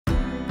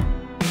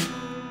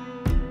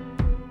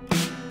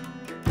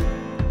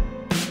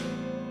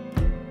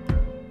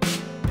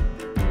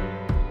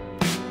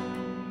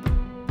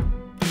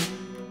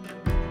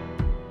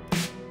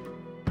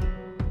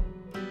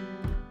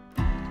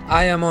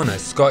I am on a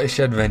Scottish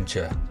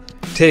adventure,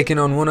 taking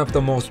on one of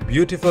the most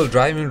beautiful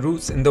driving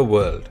routes in the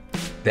world,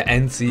 the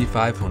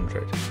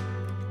NC500.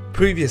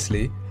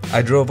 Previously,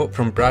 I drove up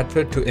from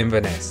Bradford to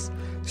Inverness,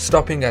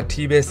 stopping at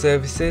T-Bay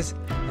services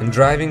and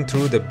driving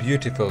through the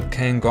beautiful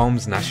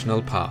Cairngorms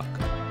National Park.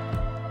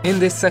 In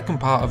this second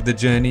part of the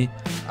journey,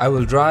 I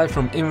will drive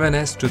from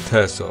Inverness to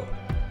Thurso,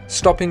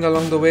 stopping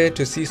along the way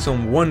to see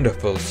some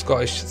wonderful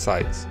Scottish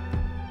sights.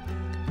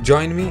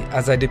 Join me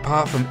as I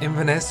depart from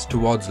Inverness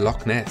towards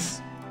Loch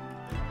Ness.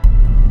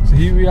 So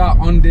here we are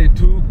on day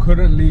 2,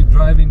 currently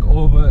driving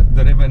over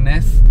the River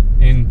Ness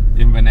in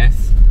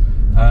Inverness.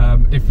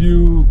 If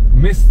you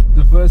missed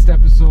the first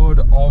episode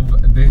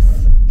of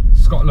this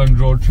Scotland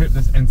road trip,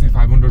 this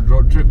NC500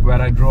 road trip, where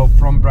I drove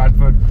from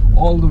Bradford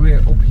all the way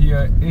up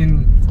here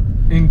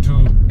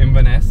into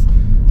Inverness,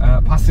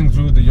 passing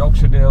through the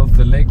Yorkshire Dales,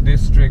 the Lake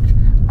District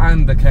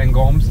and the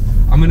Cairngorms.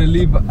 I'm going to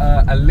leave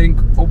a link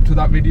up to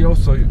that video,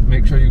 so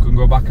make sure you can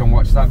go back and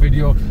watch that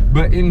video.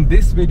 But in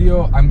this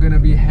video I'm going to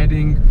be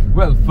heading,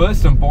 well,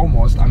 first and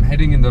foremost I'm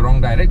heading in the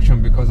wrong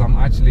direction because I'm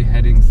actually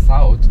heading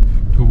south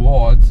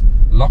towards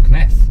Loch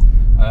Ness.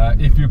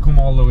 If you come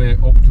all the way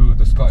up to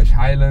the Scottish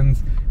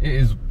Highlands, it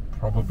is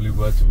probably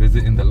worth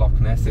visiting the Loch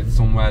Ness. It's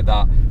somewhere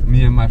that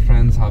me and my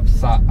friends have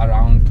sat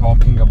around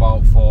talking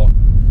about for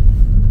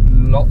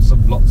lots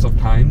of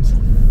times.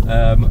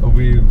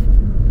 We've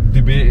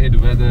debated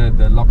whether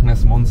the Loch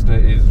Ness monster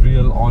is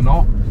real or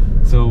not,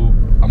 so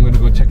I'm going to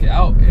go check it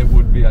out. It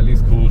would be at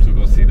least cool to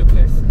go see the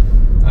place.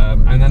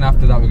 And then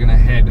after that we're going to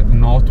head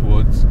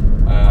northwards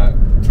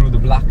through the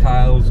Black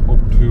Isles up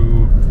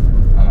to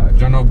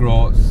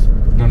Groats,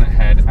 Dunnet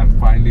Head, and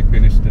finally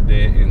finish the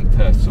day in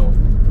Thurso.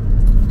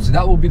 So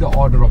that will be the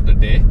order of the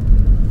day,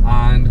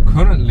 and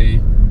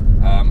currently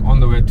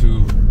on the way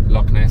to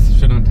Loch Ness.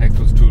 Shouldn't take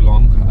us too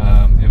long.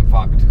 In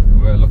fact,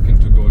 we're looking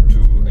to go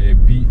to a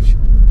beach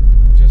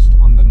just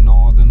on the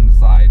northern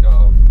side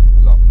of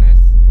Loch Ness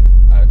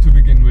to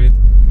begin with,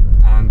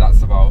 and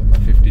that's about a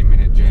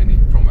 15-minute journey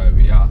from where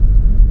we are.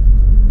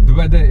 The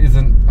weather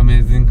isn't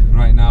amazing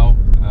right now.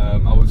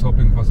 I was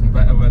hoping for some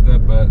better weather,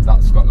 but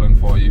that's Scotland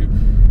for you.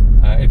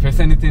 If it's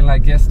anything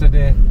like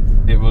yesterday,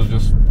 it will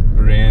just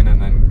rain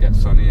and then get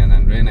sunny and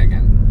then rain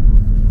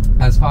again.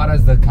 As far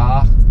as the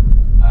car,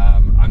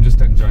 I'm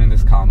just enjoying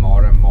this car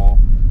more and more.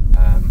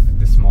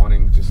 This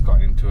morning just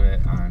got into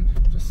it and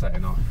just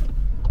setting off.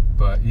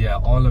 But yeah,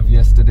 all of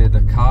yesterday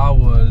the car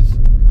was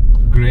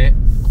great.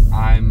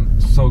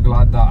 I'm so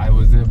glad that I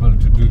was able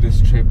to do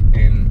this trip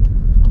in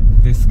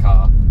this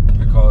car,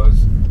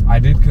 because I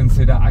did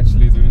consider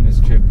actually doing this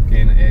trip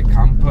in a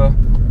camper,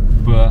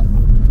 but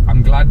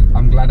I'm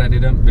glad I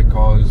didn't,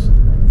 because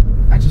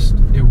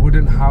it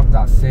wouldn't have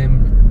that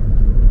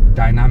same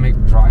dynamic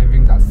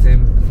driving, that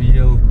same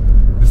feel,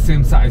 the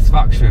same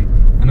satisfaction.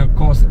 And of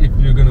course, if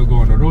you're going to go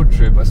on a road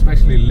trip,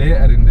 especially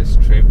later in this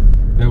trip,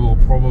 there will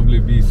probably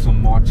be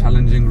some more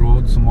challenging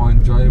roads, some more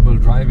enjoyable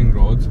driving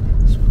roads,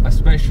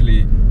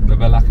 especially the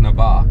Bealach na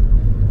Bar.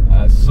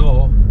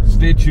 So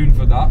stay tuned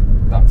for that.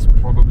 That's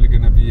probably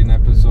going to be in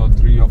episode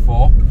 3 or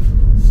 4.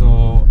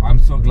 So I'm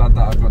so glad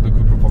that I've got the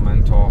CUPRA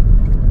Formentor,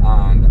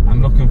 and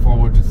I'm looking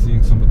forward to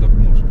seeing some of the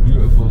most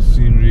beautiful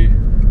scenery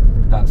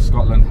that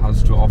Scotland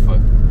has to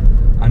offer.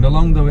 And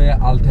along the way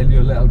I'll tell you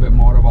a little bit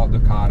more about the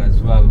car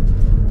as well.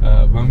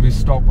 When we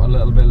stop a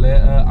little bit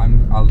later,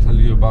 I'll tell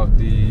you about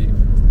the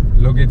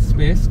luggage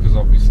space, because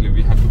obviously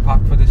we had to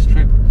pack for this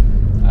trip,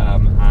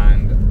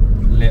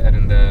 and later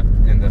in the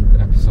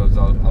episodes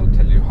I'll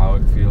tell you how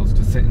it feels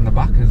to sit in the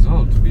back as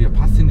well, to be a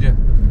passenger.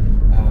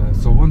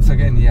 So once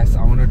again, yes,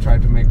 I want to try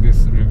to make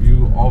this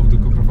review of the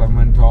CUPRA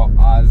Formentor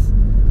as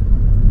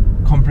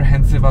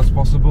comprehensive as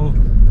possible,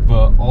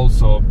 but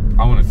also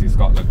I want to see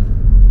Scotland.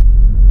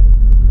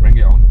 Bring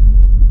it on.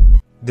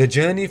 The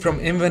journey from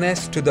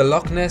Inverness to the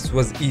Loch Ness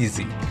was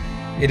easy.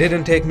 It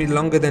didn't take me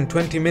longer than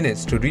 20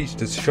 minutes to reach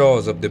the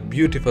shores of the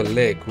beautiful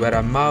lake, where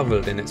I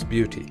marvelled in its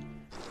beauty.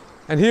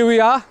 And here we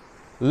are,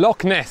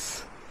 Loch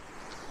Ness.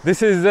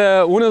 This is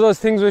one of those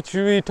things which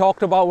we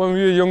talked about when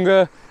we were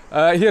younger.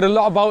 Heard a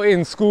lot about it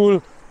in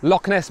school.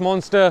 Loch Ness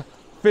monster,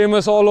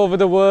 famous all over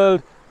the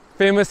world,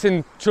 famous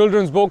in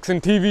children's books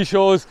and TV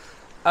shows.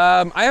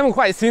 I haven't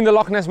quite seen the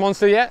Loch Ness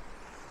monster yet,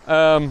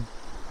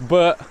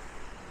 but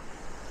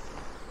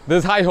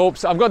there's high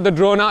hopes. I've got the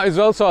drone out as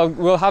well, so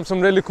we'll have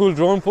some really cool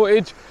drone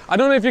footage. I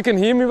don't know if you can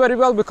hear me very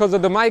well because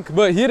of the mic,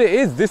 but here it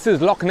is. This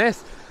is Loch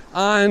Ness,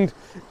 and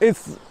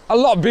it's a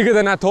lot bigger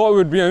than I thought it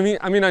would be.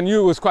 I mean, I knew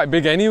it was quite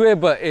big anyway,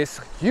 but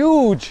it's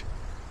huge.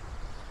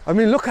 I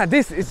mean, look at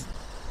this.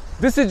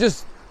 This is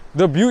just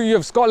the beauty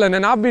of Scotland,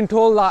 and I've been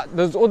told that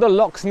there's other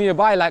lochs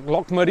nearby, like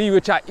Loch Marie,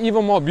 which are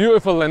even more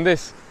beautiful than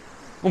this.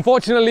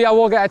 Unfortunately, I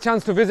won't get a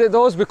chance to visit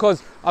those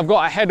because I've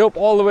got to head up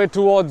all the way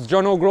towards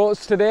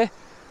Groats today.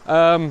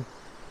 But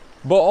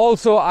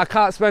also I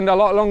can't spend a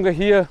lot longer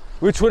here,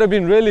 which would have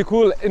been really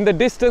cool. In the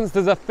distance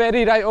there's a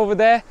ferry right over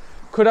there.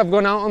 Could have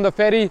gone out on the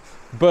ferry,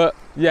 but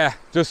yeah,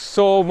 just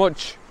so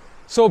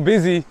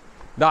busy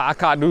that I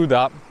can't do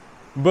that.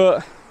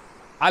 But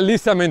at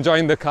least I'm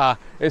enjoying the car.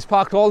 It's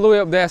parked all the way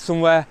up there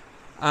somewhere,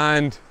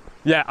 and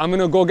yeah, I'm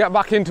gonna go get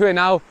back into it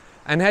now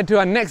and head to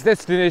our next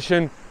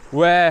destination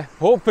where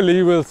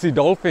hopefully we'll see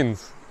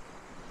dolphins.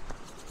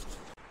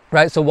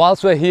 Right, so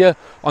whilst we're here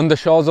on the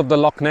shores of the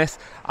Loch Ness,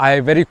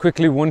 I very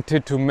quickly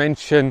wanted to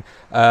mention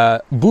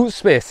boot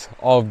space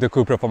of the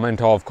CUPRA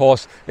Formentor. Of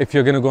course, if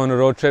you're going to go on a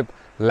road trip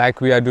like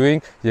we are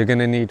doing, you're going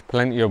to need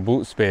plenty of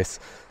boot space.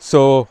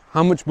 So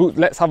how much boot?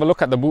 Let's have a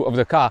look at the boot of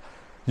the car.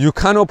 You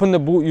can open the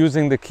boot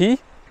using the key,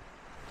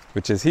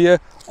 which is here,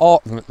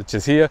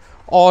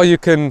 or you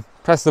can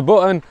press the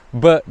button,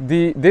 but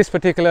this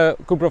particular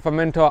CUPRA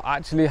Formentor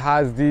actually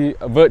has the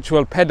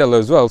virtual pedal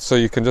as well, so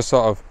you can just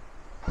sort of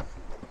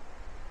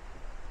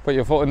put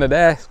your foot in the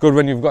there. It's good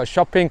when you've got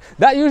shopping.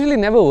 That usually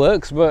never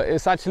works, but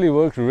it's actually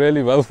worked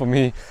really well for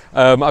me.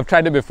 I've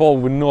tried it before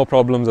with no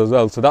problems as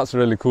well, so that's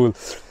really cool.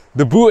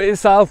 The boot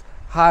itself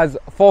has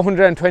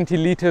 420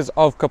 litres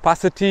of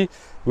capacity,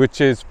 which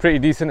is pretty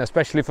decent,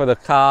 especially for the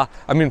car.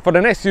 I mean, for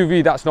an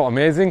SUV, that's not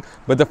amazing,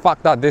 but the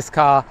fact that this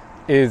car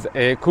is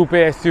a coupe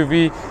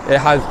SUV, it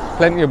has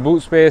plenty of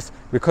boot space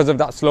because of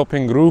that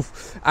sloping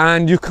roof,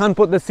 and you can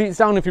put the seats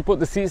down. If you put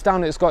the seats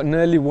down, it's got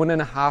nearly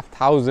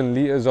 1,500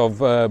 litres of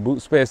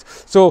boot space.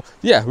 So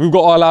yeah, we've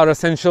got all our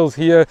essentials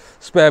here: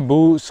 spare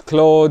boots,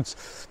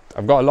 clothes.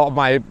 I've got a lot of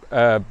my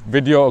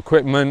video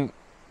equipment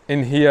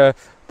in here.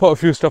 Put a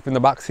few stuff in the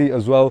back seat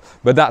as well,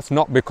 but that's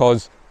not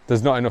because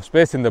there's not enough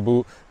space in the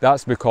boot.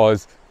 That's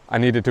because I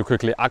needed to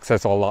quickly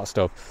access all that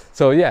stuff.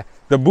 So yeah,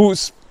 the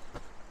boots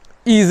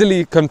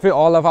easily can fit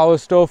all of our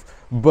stuff,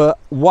 but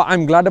what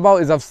I'm glad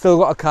about is I've still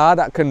got a car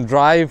that can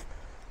drive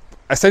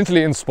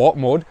essentially in sport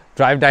mode,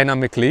 drive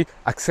dynamically,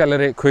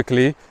 accelerate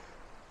quickly,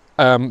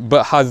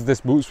 but has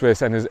this boot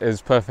space and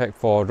is perfect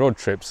for road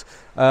trips.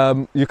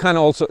 You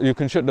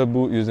can shut the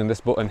boot using this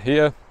button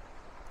here,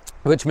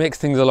 which makes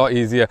things a lot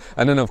easier.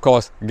 And then of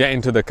course, get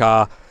into the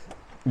car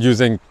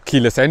using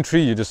keyless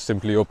entry. You just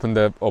simply open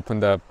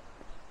the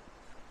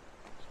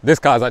this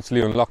car is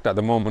actually unlocked at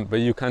the moment, but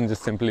you can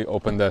just simply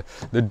open the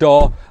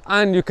door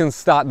and you can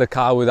start the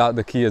car without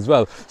the key as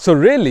well. So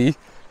really,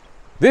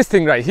 this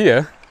thing right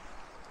here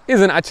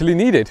isn't actually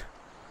needed.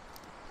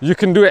 You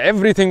can do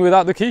everything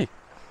without the key.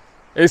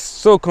 It's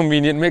so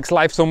convenient, makes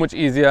life so much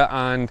easier,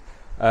 and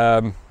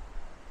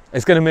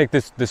it's going to make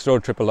this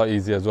road trip a lot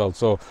easier as well.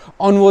 So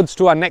onwards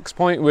to our next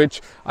point,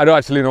 which I don't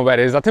actually know where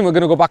it is. I think we're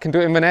going to go back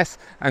into Inverness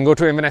and go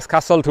to Inverness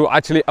Castle to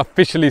actually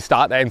officially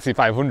start the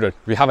NC500.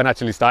 We haven't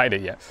actually started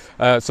it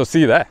yet, so see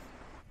you there.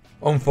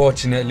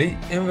 Unfortunately,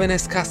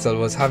 Inverness Castle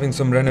was having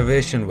some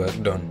renovation work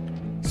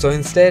done, so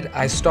instead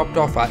I stopped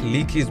off at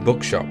Leakey's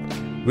Bookshop,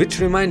 which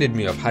reminded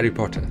me of Harry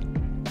Potter.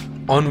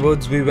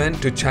 Onwards we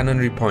went to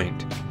Chanonry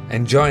Point,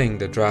 enjoying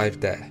the drive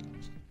there.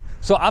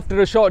 So after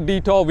a short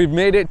detour, we've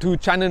made it to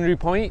Chanonry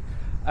Point.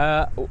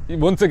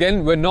 Once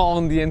again, we're not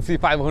on the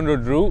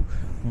NC500 route,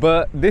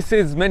 but this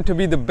is meant to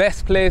be the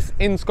best place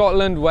in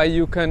Scotland where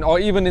you can, or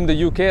even in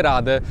the UK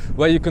rather,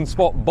 where you can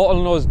spot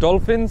bottlenose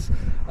dolphins.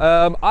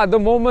 At the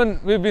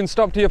moment, we've been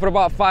stopped here for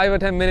about 5 or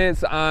 10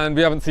 minutes and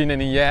we haven't seen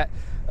any yet.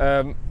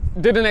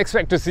 Didn't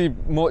expect to see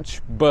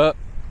much, but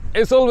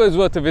it's always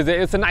worth a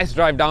visit. It's a nice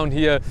drive down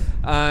here,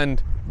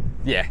 and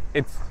yeah,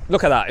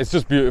 look at that, it's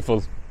just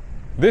beautiful.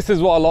 This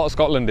is what a lot of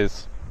Scotland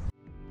is.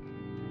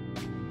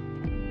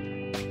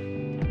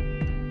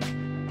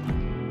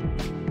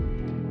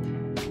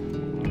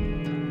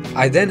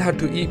 I then had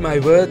to eat my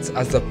words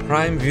as the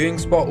prime viewing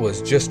spot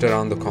was just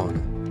around the corner.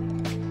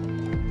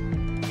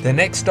 The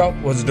next stop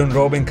was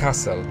Dunrobin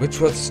Castle, which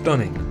was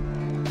stunning.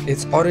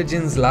 Its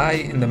origins lie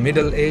in the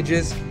Middle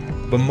Ages,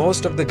 but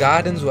most of the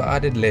gardens were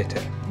added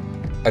later.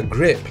 A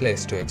great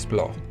place to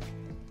explore.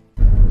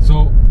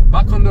 So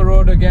back on the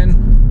road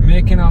again,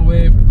 making our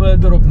way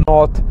further up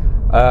north.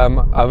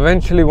 I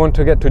eventually want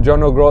to get to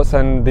John O'Groats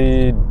and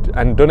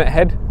Dunnet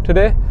Head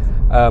today,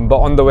 but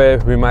on the way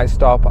we might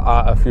stop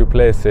at a few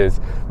places.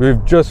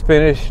 We've just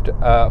finished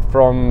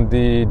from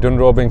the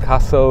Dunrobin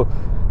Castle.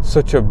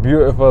 Such a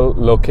beautiful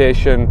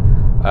location.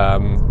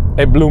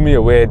 It blew me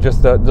away,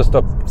 just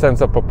the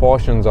sense of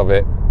proportions of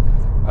it.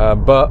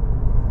 But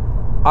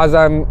as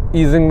I'm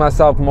easing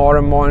myself more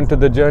and more into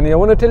the journey, I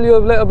want to tell you a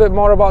little bit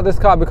more about this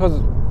car,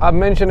 because I've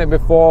mentioned it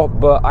before,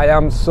 but I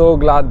am so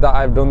glad that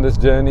I've done this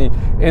journey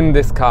in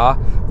this car,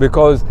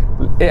 because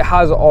it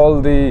has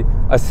all the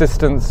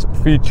assistance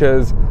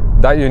features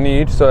that you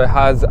need. So it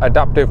has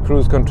adaptive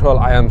cruise control.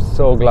 I am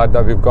so glad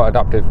that we've got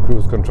adaptive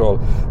cruise control,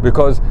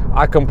 because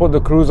I can put the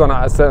cruise on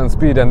at a certain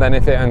speed, and then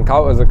if it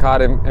encounters a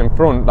car in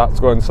front that's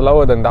going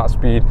slower than that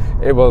speed,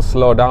 it will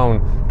slow down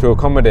to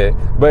accommodate.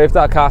 But if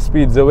that car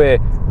speeds away,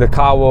 the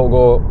car won't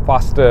go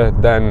faster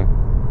than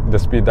the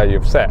speed that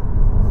you've set,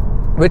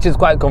 which is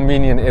quite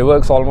convenient. It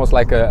works almost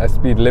like a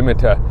speed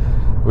limiter,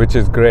 which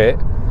is great.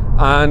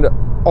 And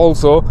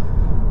also,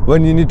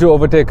 when you need to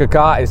overtake a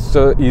car, it's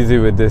so easy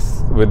with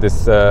this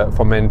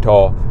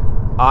Formentor.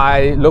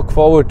 I look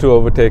forward to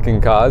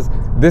overtaking cars.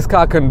 This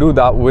car can do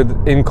that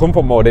in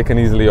comfort mode. It can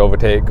easily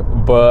overtake,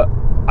 but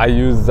I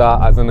use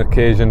that as an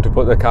occasion to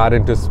put the car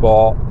into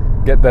sport,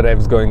 get the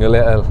revs going a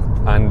little,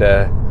 and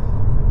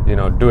you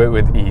know, do it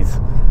with ease.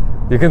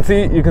 You can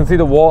see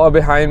the water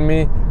behind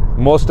me.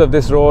 Most of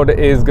this road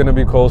is going to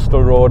be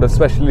coastal road,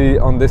 especially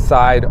on this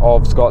side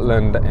of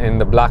Scotland in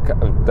the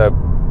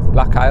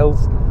Black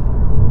Isles.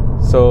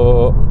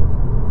 So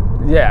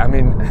yeah, I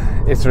mean,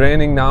 it's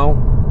raining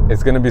now.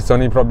 It's going to be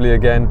sunny probably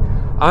again.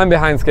 I'm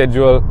behind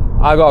schedule.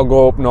 I got to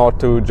go up north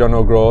to John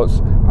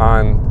O'Groats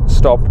and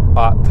stop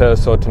at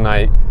Thurso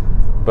tonight.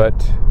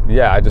 But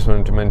yeah, I just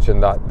wanted to mention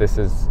that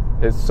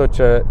it's such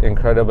an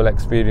incredible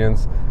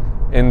experience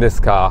in this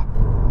car.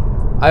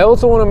 I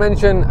also want to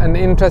mention an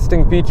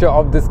interesting feature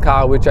of this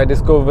car which I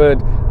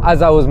discovered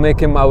as I was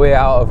making my way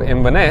out of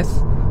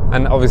Inverness,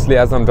 and obviously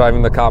as I'm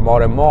driving the car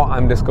more and more,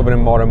 I'm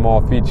discovering more and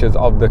more features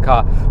of the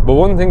car. But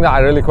one thing that I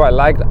really quite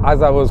liked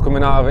as I was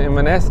coming out of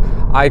Inverness,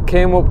 I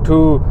came up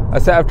to a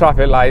set of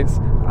traffic lights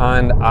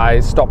and I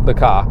stopped the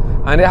car,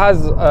 and it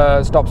has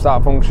a stop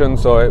start function,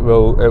 so it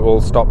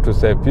will stop to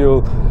save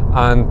fuel.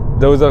 And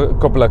there was a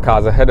couple of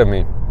cars ahead of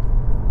me,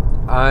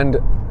 and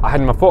I had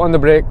my foot on the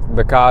brake,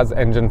 the car's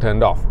engine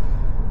turned off.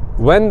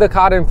 When the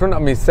car in front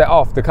of me set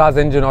off, the car's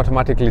engine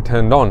automatically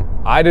turned on.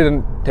 I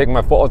didn't take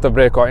my foot off the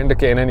brake or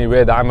indicate in any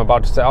way that I'm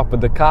about to set off,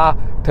 but the car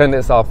turned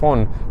itself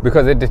on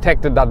because it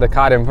detected that the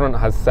car in front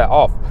has set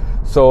off.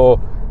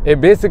 So it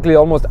basically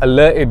almost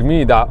alerted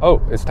me that,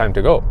 oh, it's time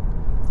to go.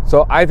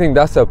 So I think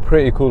that's a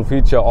pretty cool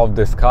feature of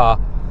this car,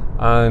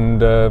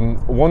 and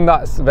one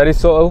that's very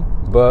subtle,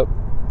 but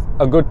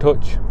a good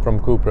touch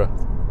from CUPRA.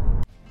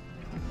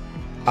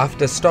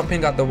 After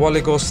stopping at the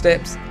Wahligoe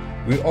Steps,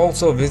 we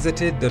also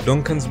visited the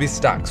Duncansby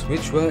Stacks,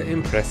 which were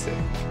impressive.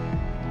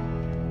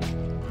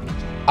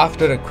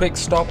 After a quick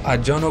stop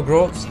at John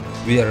O'Groats,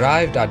 we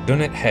arrived at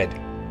Dunnet Head,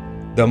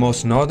 the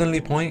most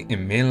northerly point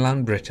in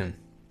mainland Britain.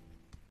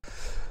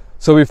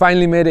 So we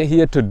finally made it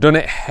here to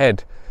Dunnet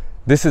Head.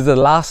 This is the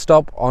last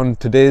stop on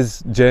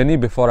today's journey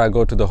before I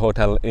go to the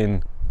hotel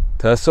in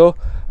Thurso.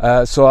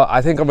 So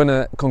I think I'm going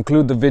to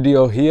conclude the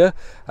video here.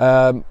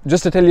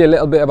 Just to tell you a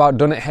little bit about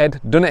Dunnet Head.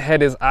 Dunnet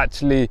Head is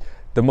actually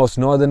the most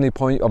northerly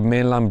point of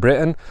mainland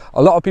Britain.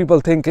 A lot of people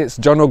think it's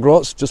John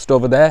O'Groats just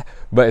over there,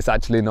 but it's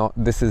actually not.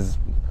 This is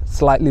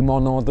slightly more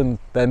northern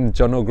than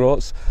John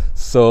O'Groats.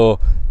 So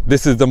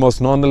this is the most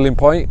northerly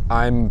point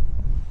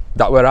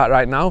that we're at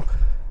right now.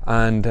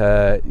 And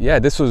yeah,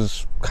 this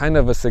was kind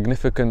of a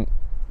significant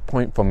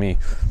point for me.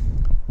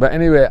 But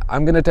anyway,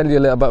 I'm going to tell you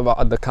a little bit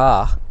about the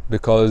car,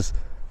 because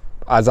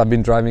as I've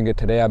been driving it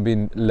today, I've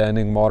been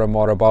learning more and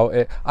more about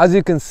it. As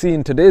you can see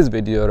in today's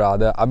video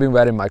rather, I've been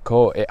wearing my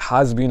coat. It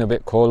has been a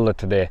bit colder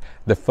today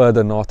the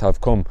further north I've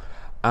come,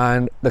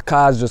 and the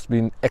car's just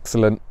been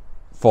excellent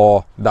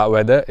for that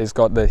weather. It's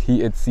got the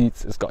heated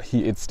seats, it's got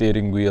heated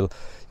steering wheel,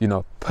 you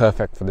know,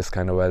 perfect for this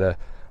kind of weather.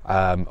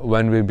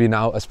 When we've been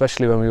out,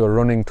 especially when we were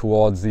running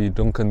towards the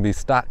Duncansby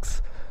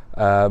Stacks,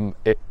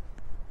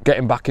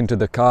 getting back into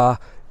the car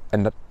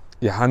and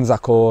your hands are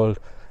cold,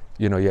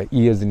 you know, your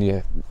ears and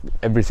your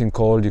everything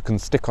cold. You can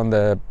stick on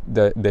the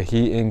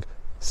heating,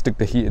 stick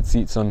the heated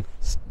seats on,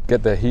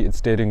 get the heated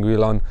steering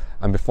wheel on,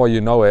 and before you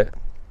know it,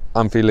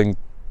 I'm feeling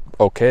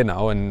okay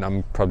now, and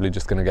I'm probably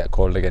just gonna get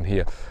cold again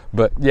here.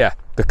 But yeah,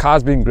 the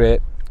car's been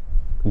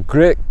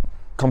great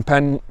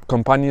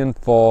companion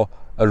for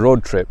a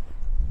road trip.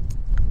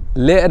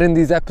 Later in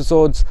these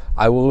episodes,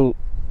 I will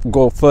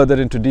go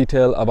further into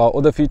detail about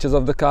other features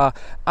of the car,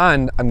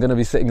 and I'm going to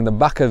be sitting in the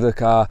back of the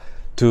car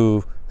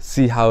to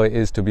see how it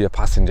is to be a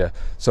passenger.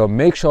 So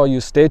make sure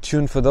you stay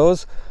tuned for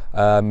those.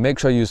 Make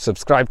sure you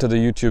subscribe to the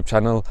YouTube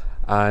channel,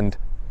 and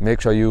make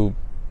sure you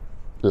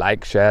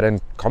like, share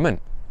and comment.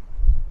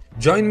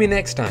 Join me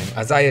next time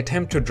as I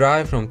attempt to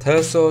drive from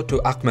Thurso to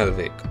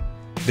Achmelvik,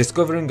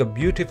 discovering a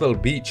beautiful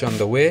beach on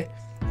the way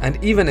and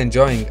even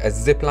enjoying a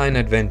zipline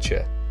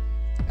adventure.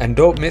 And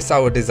don't miss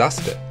our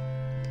disaster.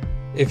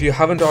 If you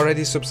haven't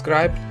already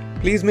subscribed,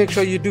 please make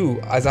sure you do,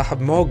 as I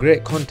have more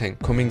great content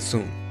coming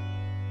soon.